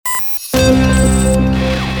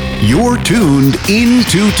You're tuned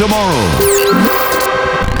into tomorrow.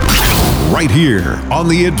 Right here on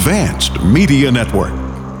the Advanced Media Network.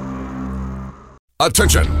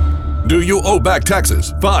 Attention! Do you owe back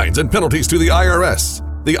taxes, fines, and penalties to the IRS?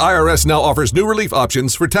 The IRS now offers new relief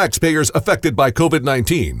options for taxpayers affected by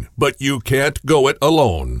COVID-19, but you can't go it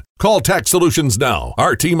alone. Call Tax Solutions now.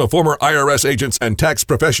 Our team of former IRS agents and tax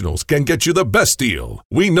professionals can get you the best deal.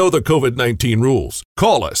 We know the COVID-19 rules.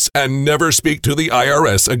 Call us and never speak to the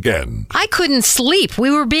IRS again. I couldn't sleep.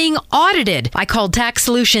 We were being audited. I called Tax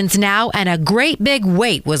Solutions now, and a great big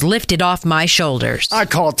weight was lifted off my shoulders. I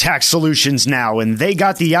called Tax Solutions now, and they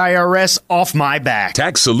got the IRS off my back.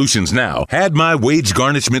 Tax Solutions now had my wage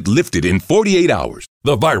garnishment lifted in 48 hours.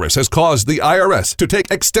 The virus has caused the IRS to take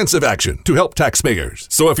extensive action to help taxpayers.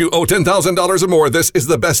 So if you owe $10,000 or more, this is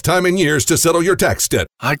the best time in years to settle your tax debt.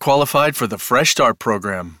 I qualified for the Fresh Start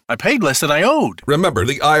program. I paid less than I owed. Remember,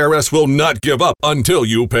 the IRS will not give up until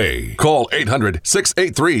you pay. Call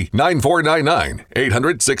 800-683-9499.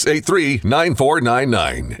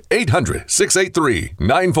 800-683-9499.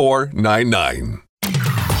 800-683-9499.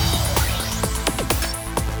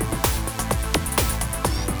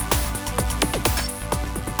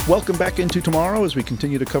 Welcome back into tomorrow as we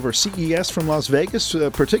continue to cover CES from Las Vegas,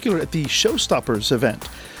 particularly at the Showstoppers event.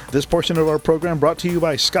 This portion of our program brought to you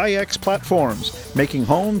by SkyX Platforms, making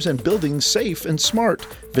homes and buildings safe and smart.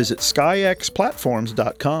 Visit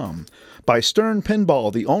skyxplatforms.com. By Stern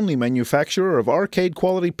Pinball, the only manufacturer of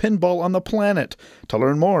arcade-quality pinball on the planet. To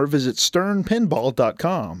learn more, visit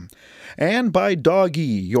sternpinball.com. And by Doggy,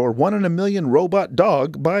 your 1 in a million robot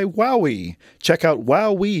dog by Wowie. Check out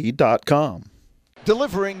wowee.com.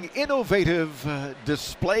 Delivering innovative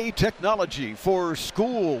display technology for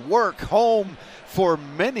school, work, home for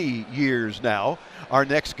many years now. Our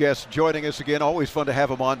next guest joining us again, always fun to have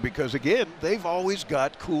them on because, again, they've always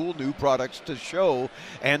got cool new products to show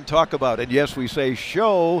and talk about. And yes, we say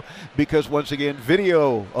show because, once again,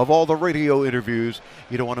 video of all the radio interviews.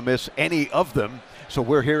 You don't want to miss any of them. So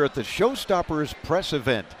we're here at the Showstoppers press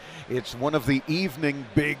event. It's one of the evening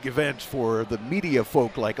big events for the media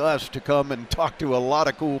folk like us to come and talk to a lot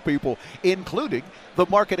of cool people, including the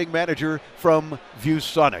marketing manager from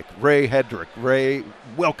ViewSonic, Ray Hedrick. Ray,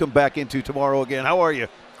 welcome back into tomorrow again. How are you?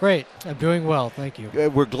 Great. I'm doing well. Thank you.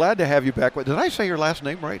 We're glad to have you back. Did I say your last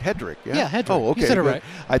name right? Hedrick. Yeah, Hedrick. Oh, okay. You said it right.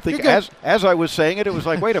 I think as I was saying it, it was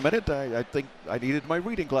like, wait a minute. I think I needed my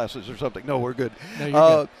reading glasses or something. No, we're good. No, you're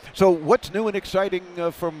good. So what's new and exciting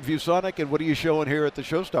from ViewSonic, and what are you showing here at the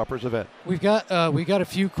Showstoppers event? We got a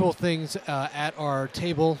few cool things at our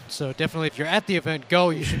table. So definitely, if you're at the event, go.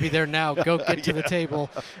 You should be there now. Go get to the table.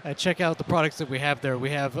 Check out the products that we have there. We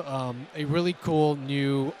have a really cool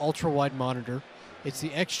new ultra-wide monitor. It's the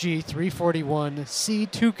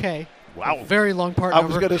XG341C2K. Wow. Very long part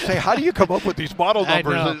number. I was going to say, how do you come up with these model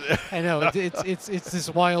numbers? I know. It's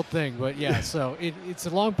this wild thing, but yeah. So it's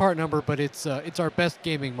a long part number, but it's our best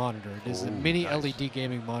gaming monitor. It is a mini LED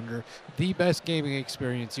gaming monitor, the best gaming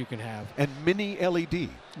experience you can have. And mini LED.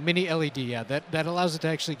 Mini LED, yeah. That allows it to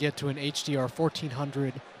actually get to an HDR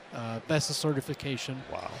 1400. VESA certification.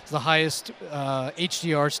 Wow. It's the highest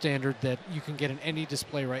HDR standard that you can get in any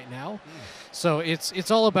display right now. So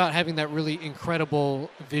it's all about having that really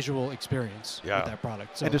incredible visual experience with that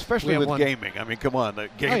product. So and especially with gaming. I mean, come on. The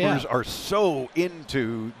gamers are so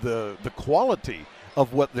into the quality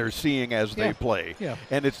of what they're seeing as they play. Yeah.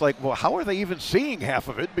 And it's like, well, how are they even seeing half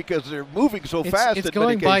of it? Because they're moving so fast. It's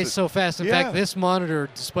going by so fast. In fact, this monitor,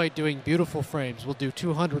 despite doing beautiful frames, will do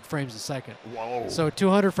 200 frames a second. Whoa. So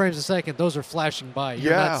 200 frames a second, those are flashing by.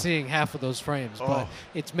 You're not seeing half of those frames, but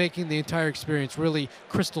it's making the entire experience really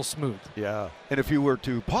crystal smooth. Yeah. And if you were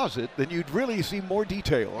to pause it, then you'd really see more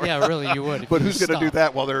detail. Yeah, really, you would. But who's going to do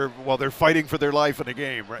that while they're fighting for their life in a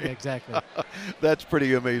game, right? Yeah, exactly. That's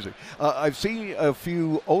pretty amazing. I've seen a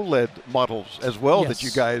few OLED models as well that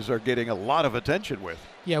you guys are getting a lot of attention with.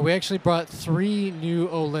 Yeah, we actually brought 3 new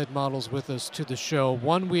OLED models with us to the show.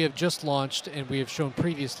 One we have just launched and we have shown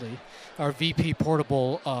previously, our VP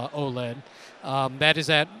Portable OLED. That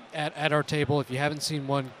is at our table. If you haven't seen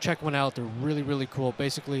one, check one out. They're really, really cool.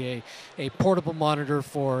 Basically a portable monitor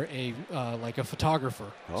for like a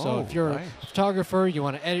photographer. So if you're a photographer, you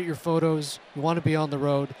want to edit your photos, you want to be on the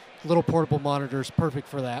road, little portable monitors, perfect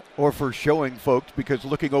for that. Or for showing folks, because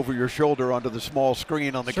looking over your shoulder onto the small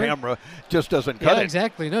screen on the camera just doesn't cut it. Yeah,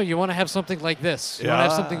 exactly. No, you want to have something like this. You want to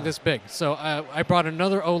have something this big. So I brought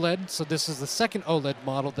another OLED. So this is the second OLED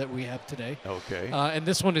model that we have today. Okay. And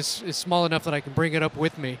this one is small enough that I can bring it up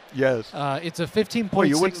with me. Yes. It's a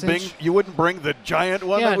 15.6 inch. You wouldn't bring the giant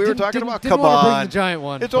one that we were talking about? Come on. Bring the giant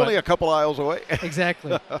one. It's only a couple aisles away.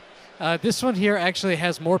 Exactly. This one here actually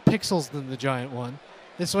has more pixels than the giant one.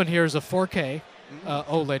 This one here is a 4K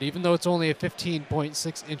OLED. Even though it's only a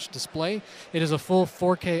 15.6-inch display, it is a full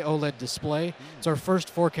 4K OLED display. It's our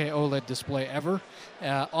first 4K OLED display ever.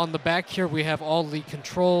 On the back here, we have all the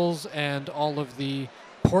controls and all of the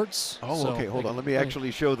ports. Oh, okay. Hold on. Let me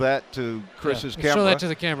actually show that to Chris's camera. Show that to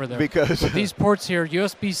the camera there. Because these ports here,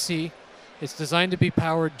 USB-C. It's designed to be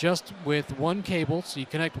powered just with one cable. So you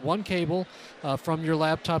connect one cable from your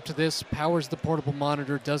laptop to this, powers the portable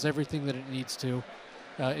monitor, does everything that it needs to.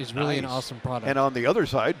 Is really an awesome product. And on the other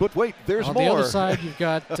side, but wait, there's more. On the other side, you've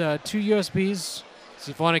got 2 USBs.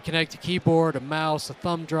 So if you want to connect a keyboard, a mouse, a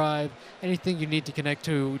thumb drive, anything you need to connect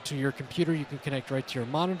to your computer, you can connect right to your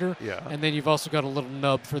monitor. Yeah. And then you've also got a little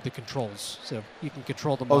nub for the controls. So you can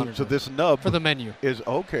control the monitor. Oh, so this nub for the menu is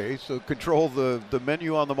okay. So control the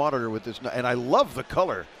menu on the monitor with this. And I love the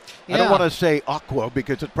color. Yeah. I don't want to say aqua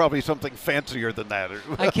because it's probably something fancier than that.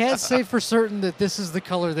 I can't say for certain that this is the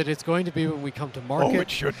color that it's going to be when we come to market. Oh,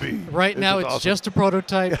 it should be. Right now, it's awesome. just a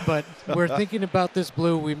prototype, but we're thinking about this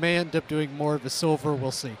blue. We may end up doing more of a silver.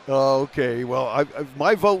 We'll see. Oh, okay. Well,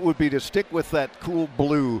 my vote would be to stick with that cool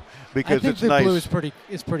blue because I think it's the nice. blue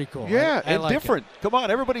is pretty cool. Yeah, I and like different. Come on,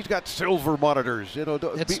 everybody's got silver monitors.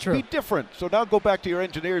 That's be, true. Be different. So now go back to your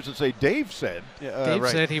engineers and say, Dave said. Dave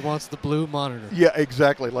said he wants the blue monitor. Yeah,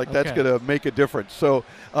 exactly. Like that's going to make a difference. So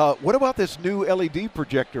what about this new LED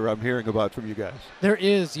projector I'm hearing about from you guys? There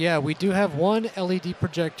is, yeah. We do have one LED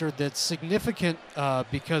projector that's significant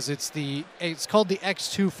because it's called the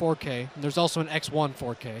X2 4K. And there's also an X1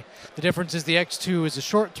 4K. The difference is the X2 is a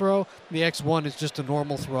short throw. The X1 is just a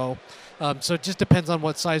normal throw. So it just depends on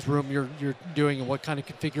what size room you're doing and what kind of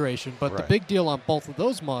configuration. But the big deal on both of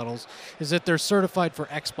those models is that they're certified for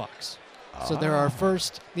Xbox. So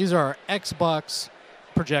these are our Xbox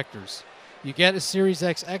projectors. You get a Series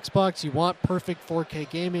X Xbox, you want perfect 4K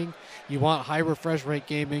gaming, you want high refresh rate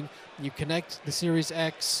gaming, you connect the Series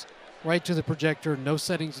X right to the projector, no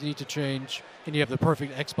settings need to change, and you have the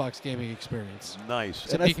perfect Xbox gaming experience. Nice.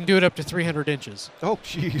 So you can do it up to 300 inches. Oh,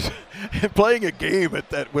 jeez. Playing a game at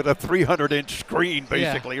that with a 300-inch screen,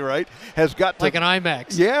 basically, right, has got to... Like an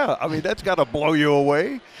IMAX. Yeah, I mean, that's got to blow you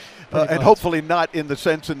away. And hopefully not in the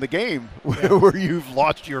sense in the game where you've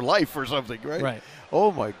lost your life or something, right? Right. Oh,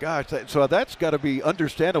 my gosh. So that's got to be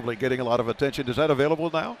understandably getting a lot of attention. Is that available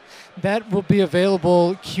now? That will be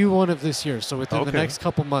available Q1 of this year. So within the next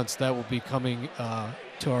couple months, that will be coming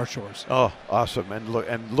to our shores. Oh, awesome. And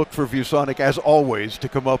look for ViewSonic, as always, to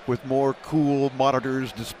come up with more cool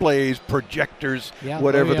monitors, displays, projectors,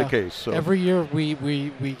 whatever the case. So every year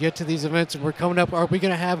we get to these events and we're coming up. Are we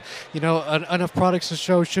going to have enough products to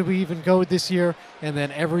show? Should we even go this year? And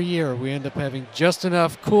then every year we end up having just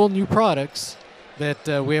enough cool new products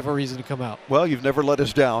that we have a reason to come out. Well, you've never let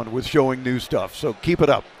us down with showing new stuff, so keep it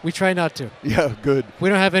up. We try not to. Yeah, good. We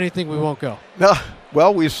don't have anything, we won't go. No,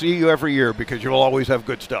 well, we see you every year because you'll always have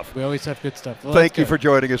good stuff. We always have good stuff. Well, Thank you for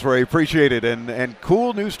joining us, Ray. Appreciate it. And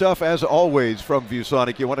cool new stuff, as always, from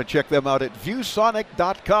ViewSonic. You want to check them out at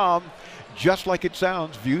viewsonic.com, just like it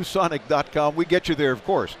sounds, viewsonic.com. We get you there, of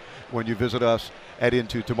course, when you visit us at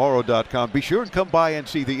intotomorrow.com. Be sure and come by and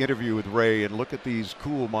see the interview with Ray and look at these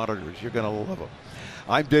cool monitors. You're going to love them.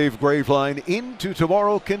 I'm Dave Graveline. Into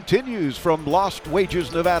Tomorrow continues from Lost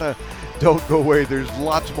Wages, Nevada. Don't go away. There's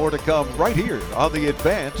lots more to come right here on the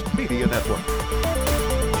Advanced Media Network.